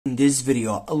In this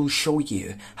video, I will show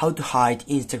you how to hide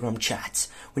Instagram chats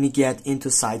when you get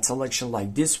into site selection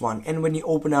like this one, and when you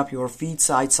open up your feed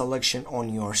site selection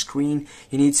on your screen,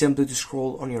 you need simply to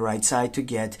scroll on your right side to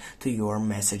get to your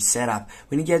message setup.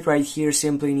 When you get right here,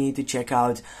 simply need to check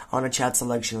out on a chat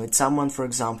selection with someone, for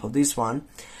example this one.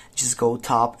 Just go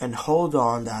top and hold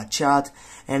on that chat,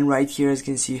 and right here as you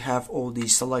can see you have all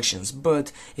these selections.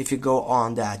 But if you go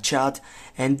on that chat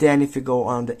and then if you go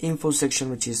on the info section,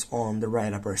 which is on the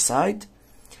right upper side,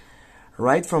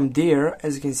 right from there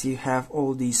as you can see you have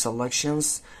all these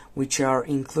selections which are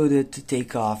included to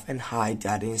take off and hide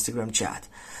that Instagram chat.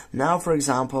 Now for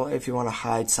example, if you want to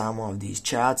hide some of these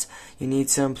chats, you need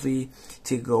simply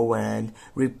to go and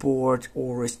report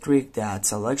or restrict that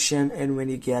selection, and when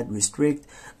you get restrict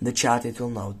the chat, it will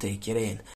now take it in.